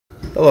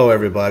Hello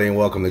everybody and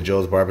welcome to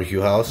Joe's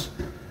BBQ House.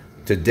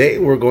 Today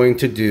we're going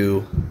to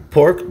do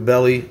pork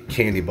belly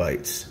candy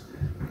bites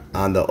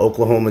on the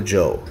Oklahoma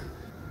Joe.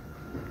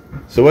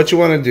 So what you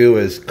want to do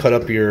is cut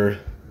up your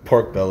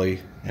pork belly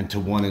into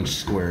 1-inch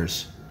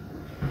squares.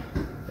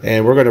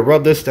 And we're going to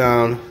rub this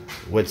down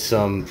with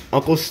some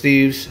Uncle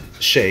Steve's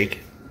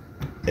shake.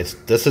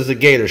 This is a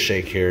gator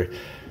shake here.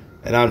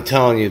 And I'm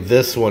telling you,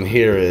 this one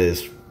here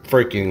is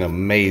freaking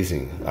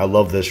amazing. I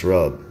love this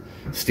rub.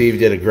 Steve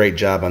did a great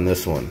job on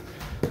this one.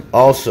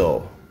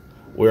 Also,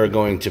 we're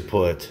going to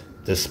put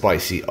the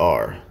spicy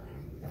R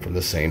from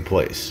the same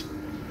place.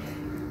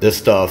 This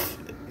stuff,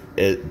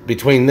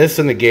 between this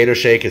and the gator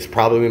shake, is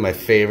probably my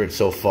favorite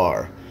so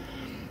far.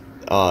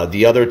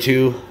 The other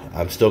two,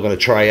 I'm still going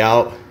to try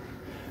out.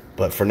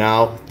 But for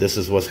now, this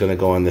is what's going to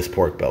go on this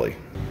pork belly.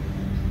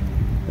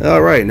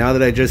 Alright, now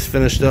that I just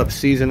finished up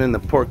seasoning the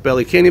pork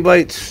belly candy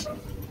bites,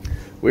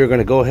 we're going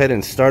to go ahead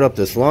and start up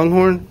this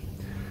Longhorn.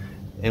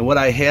 And what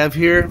I have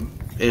here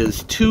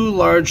is 2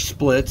 large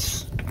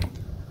splits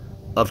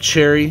of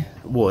cherry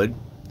wood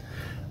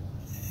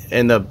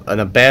and a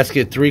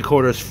basket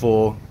 3/4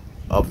 full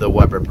of the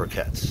Weber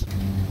briquettes.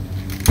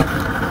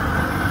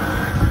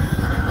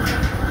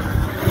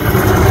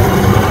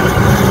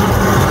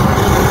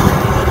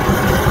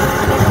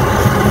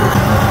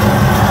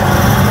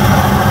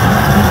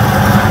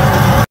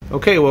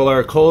 Okay, well,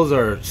 our coals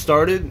are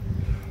started.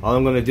 All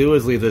I'm going to do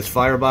is leave this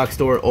firebox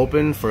door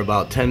open for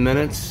about 10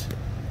 minutes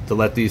to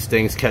let these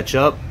things catch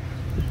up.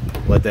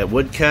 Let that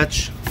wood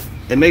catch,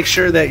 and make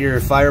sure that your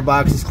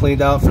firebox is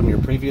cleaned out from your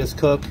previous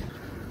cook.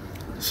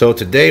 So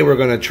today we're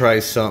going to try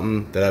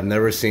something that I've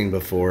never seen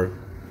before.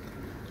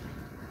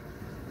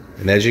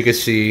 And as you can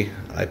see,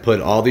 I put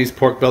all these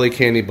pork belly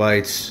candy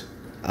bites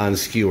on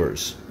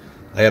skewers.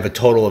 I have a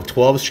total of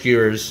 12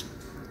 skewers,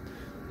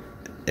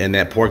 and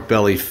that pork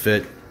belly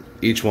fit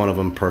each one of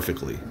them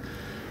perfectly.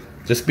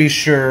 Just be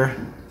sure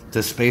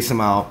to space them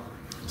out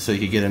so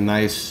you get a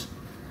nice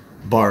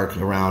bark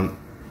around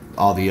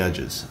all the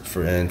edges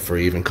for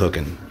even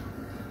cooking.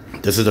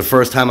 This is the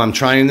first time I'm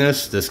trying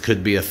this. This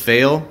could be a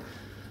fail,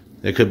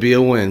 it could be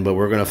a win, but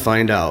we're gonna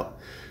find out.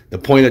 The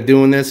point of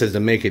doing this is to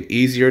make it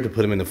easier to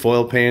put them in the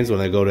foil pans when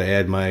I go to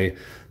add my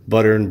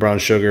butter and brown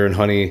sugar and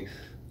honey.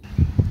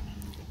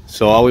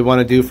 So all we want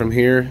to do from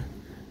here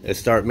is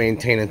start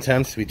maintaining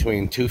temps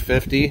between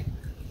 250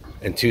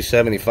 and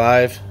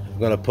 275. I'm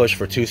gonna push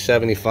for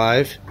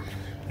 275,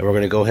 and we're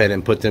gonna go ahead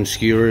and put them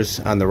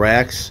skewers on the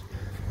racks.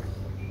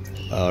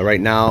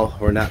 Right now,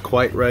 we're not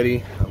quite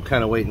ready. I'm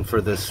kind of waiting for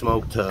the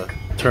smoke to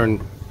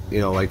turn,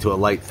 like to a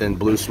light, thin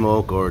blue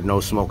smoke, or no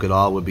smoke at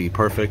all would be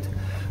perfect.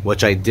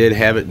 Which I did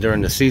have it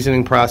during the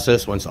seasoning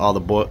process once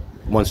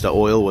the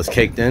oil was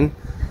caked in.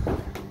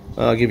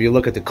 I'll give you a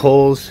look at the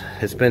coals.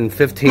 It's been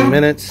 15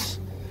 minutes.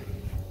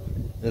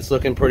 It's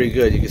looking pretty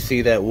good. You can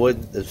see that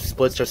wood, the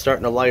splits are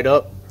starting to light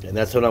up, and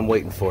that's what I'm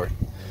waiting for.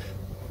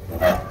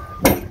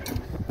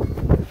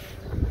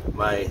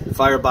 My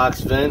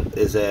firebox vent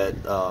is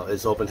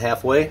open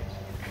halfway,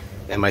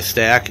 and my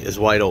stack is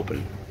wide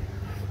open.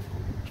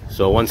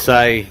 So once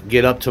I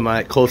get up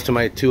to close to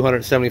my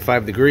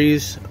 275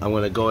 degrees, I'm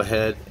going to go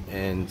ahead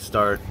and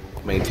start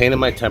maintaining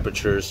my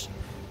temperatures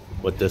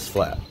with this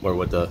flap, or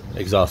with the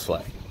exhaust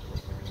flap.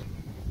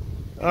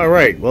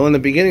 Alright, well, in the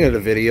beginning of the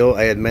video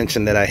I had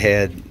mentioned that I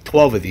had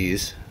 12 of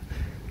these,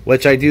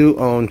 which I do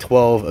own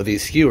 12 of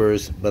these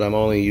skewers, but I'm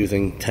only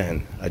using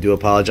 10. I do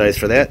apologize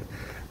for that.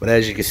 But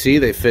as you can see,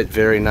 they fit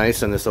very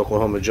nice on this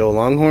Oklahoma Joe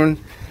Longhorn.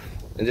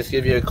 And just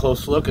give you a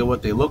close look at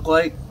what they look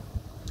like.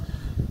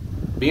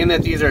 Being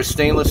that these are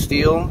stainless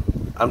steel,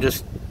 I'm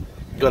just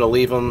going to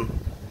leave them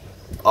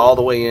all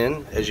the way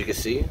in, as you can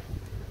see.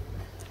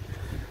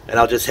 And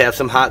I'll just have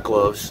some hot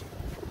gloves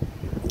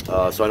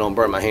so I don't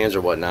burn my hands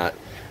or whatnot.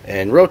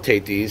 And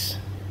rotate these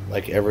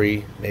like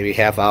every maybe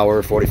half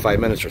hour, 45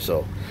 minutes or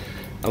so.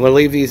 I'm going to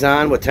leave these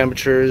on with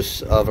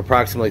temperatures of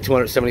approximately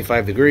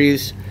 275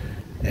 degrees.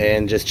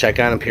 And just check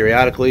on them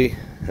periodically,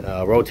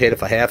 rotate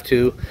if I have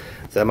to.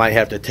 So I might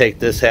have to take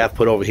this half,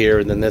 put over here,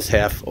 and then this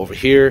half over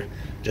here.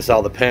 Just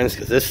all depends,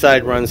 because this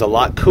side runs a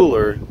lot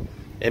cooler.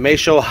 It may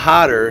show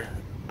hotter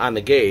on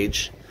the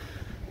gauge,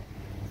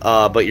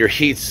 but your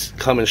heat's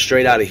coming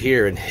straight out of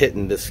here and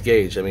hitting this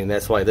gauge. I mean,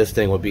 that's why this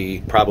thing would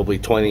be probably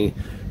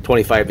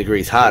 20-25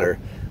 degrees hotter,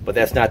 but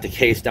that's not the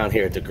case down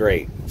here at the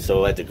grate.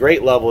 So at the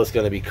grate level, it's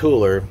going to be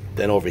cooler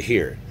than over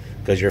here,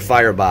 because your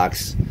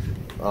firebox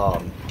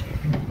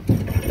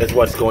is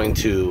what's going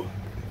to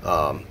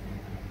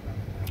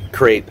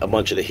create a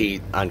bunch of the heat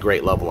on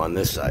grate level on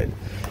this side.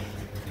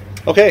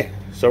 Okay,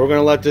 so we're going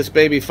to let this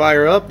baby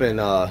fire up and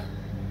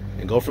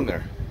go from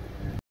there.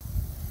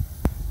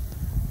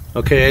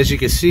 Okay, as you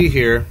can see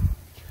here,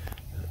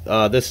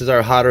 this is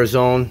our hotter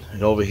zone,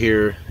 and over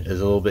here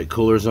is a little bit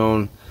cooler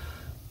zone.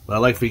 But I'd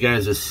like for you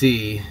guys to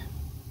see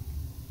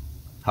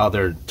how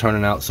they're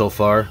turning out so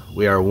far.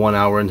 We are 1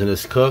 hour into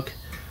this cook,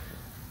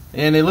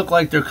 and they look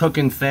like they're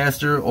cooking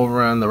faster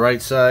over on the right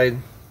side.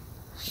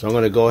 So I'm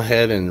going to go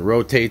ahead and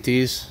rotate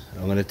these.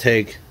 I'm going to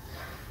take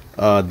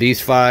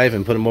these 5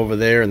 and put them over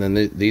there, and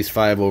then these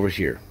 5 over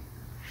here.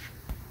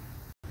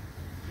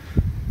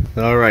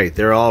 All right,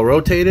 they're all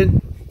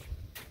rotated.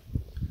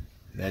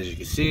 As you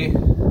can see,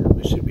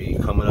 we should be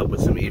coming up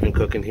with some even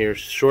cooking here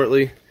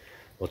shortly.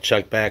 We'll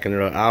check back in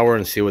an hour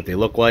and see what they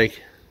look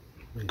like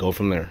and go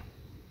from there.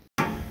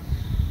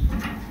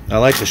 I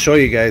like to show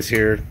you guys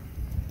here,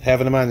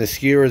 having them on the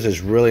skewers is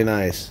really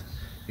nice.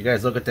 You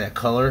guys look at that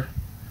color.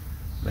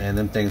 Man,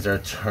 them things are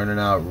turning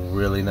out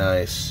really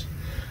nice.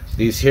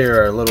 These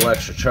here are a little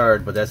extra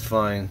charred, but that's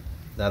fine.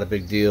 Not a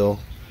big deal.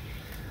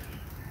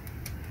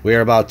 We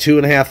are about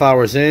 2.5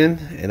 hours in,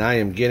 and I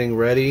am getting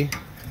ready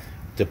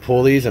to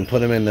pull these and put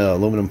them in the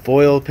aluminum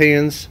foil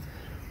pans.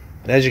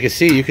 And as you can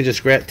see, you can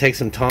just take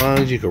some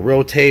tongs. You can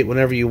rotate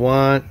whenever you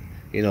want.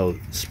 You know,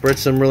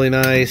 spritz them really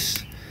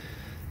nice.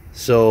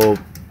 So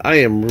I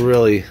am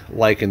really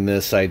liking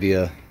this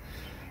idea.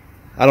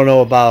 I don't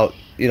know about,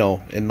 you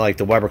know, in like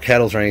the Weber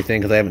kettles or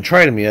anything, because I haven't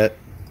tried them yet.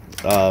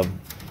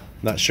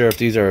 Not sure if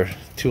these are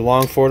too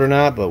long for it or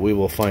not, but we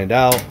will find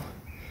out.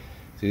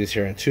 These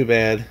here aren't too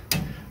bad.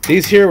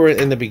 These here were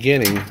in the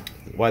beginning.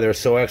 Why they're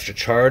so extra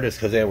charred is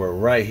because they were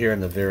right here in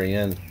the very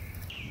end.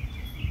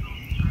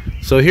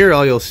 So here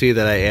all you'll see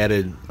that I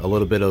added a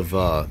little bit of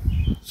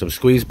some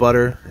squeezed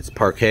butter. It's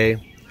parquet,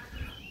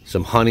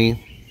 some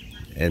honey,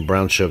 and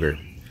brown sugar.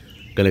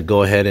 Gonna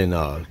go ahead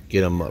and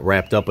get them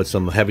wrapped up with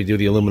some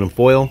heavy-duty aluminum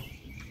foil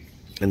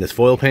in this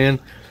foil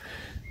pan.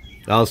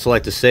 I also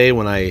like to say,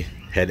 when I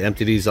had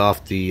emptied these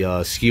off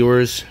the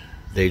skewers,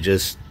 they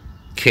just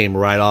came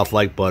right off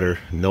like butter,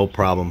 no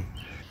problem.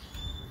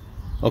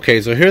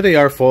 Okay, so here they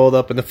are foiled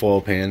up in the foil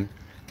pan.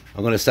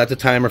 I'm going to set the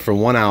timer for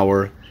 1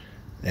 hour,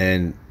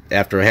 and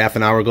after a half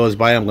an hour goes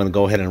by, I'm going to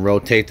go ahead and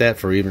rotate that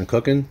for even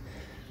cooking,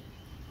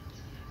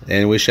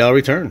 and we shall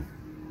return.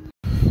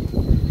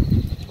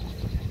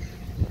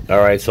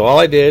 Alright, so all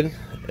I did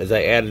is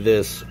I added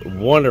this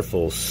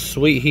wonderful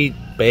Sweet Heat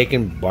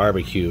Bacon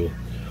Barbecue.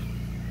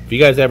 If you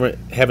guys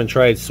haven't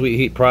tried Sweet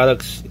Heat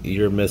products,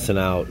 you're missing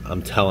out.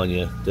 I'm telling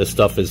you, this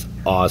stuff is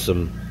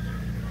awesome.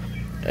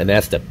 And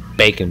that's the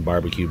bacon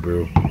barbecue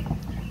brew.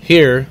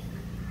 Here,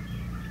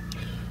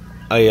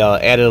 I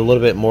added a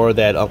little bit more of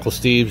that Uncle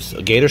Steve's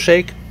Gator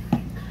Shake,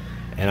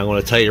 and I'm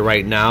going to tell you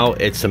right now,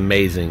 it's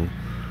amazing.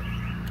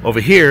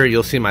 Over here,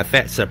 you'll see my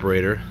fat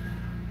separator,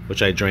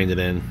 which I drained it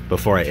in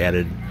before I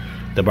added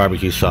the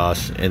barbecue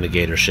sauce and the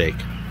Gator Shake.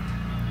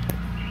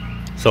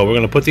 So we're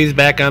going to put these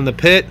back on the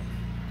pit,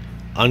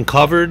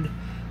 uncovered,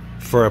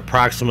 for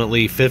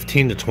approximately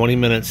 15 to 20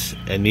 minutes,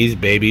 and these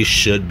babies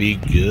should be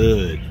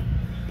good.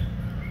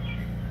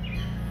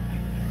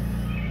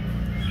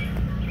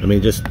 I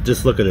mean,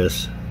 just look at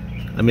this.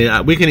 I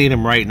mean, we can eat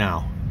them right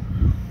now.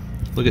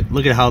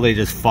 Look at how they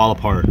just fall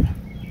apart. All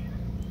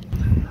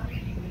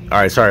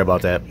right, sorry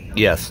about that.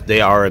 Yes, they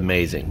are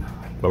amazing.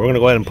 But we're gonna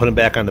go ahead and put them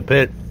back on the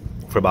pit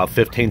for about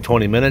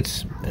 15-20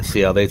 minutes and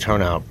see how they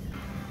turn out.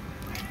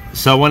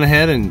 So I went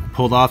ahead and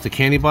pulled off the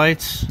candy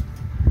bites.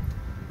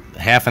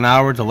 Half an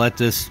hour to let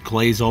this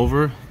glaze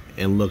over,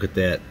 and look at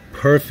that,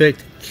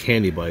 perfect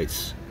candy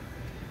bites.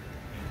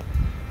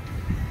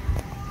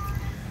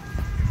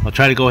 I'll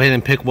try to go ahead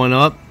and pick one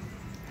up.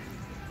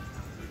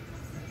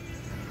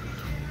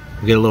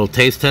 Get a little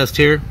taste test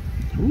here.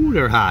 Ooh,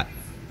 they're hot.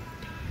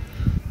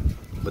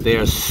 But they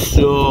are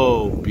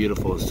so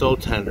beautiful, so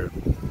tender.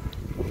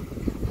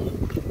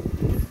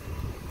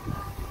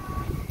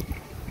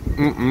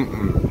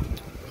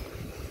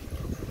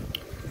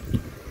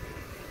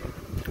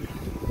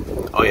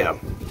 Oh yeah,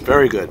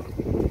 very good.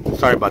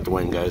 Sorry about the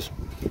wind, guys.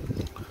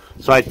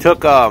 So I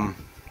took a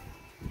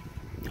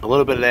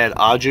little bit of that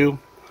au jus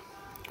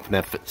from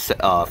that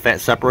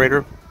fat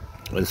separator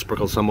and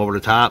sprinkled some over the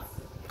top.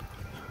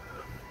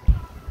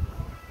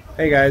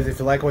 Hey guys, if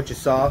you like what you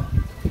saw,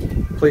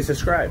 please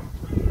subscribe.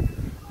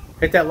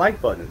 Hit that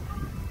like button.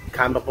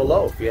 Comment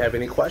below if you have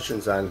any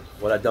questions on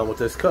what I've done with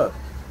this cook.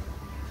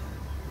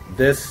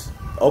 This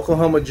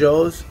Oklahoma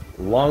Joe's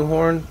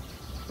Longhorn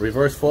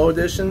Reverse Flow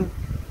Edition,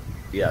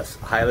 yes,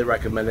 highly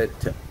recommend it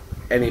to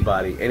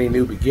anybody, any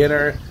new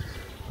beginner.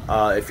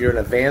 If you're an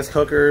advanced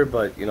cooker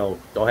but you know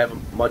don't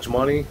have much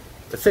money,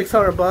 for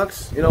 600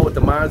 bucks, you know, with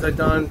the mods I've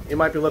done, you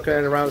might be looking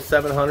at around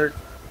 700,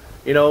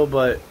 you know,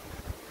 but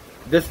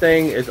this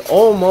thing is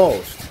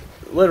almost,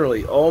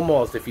 literally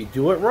almost, if you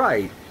do it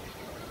right,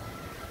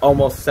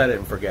 almost set it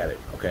and forget it,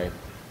 okay?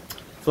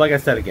 So like I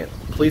said again,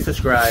 please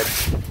subscribe.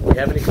 If you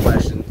have any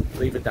questions,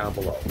 leave it down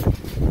below.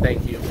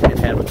 Thank you, and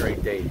have a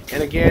great day.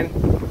 And again,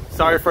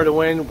 sorry for the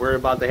wind. We're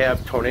about to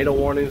have tornado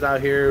warnings out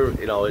here.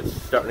 You know, it's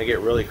starting to get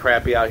really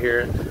crappy out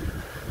here.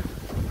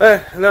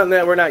 Nothing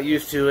that we're not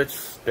used to.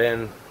 It's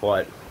been,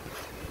 what,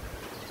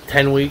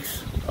 10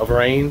 weeks of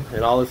rain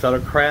and all this other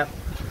crap.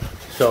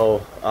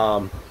 So,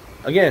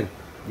 again,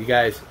 you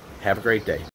guys have a great day.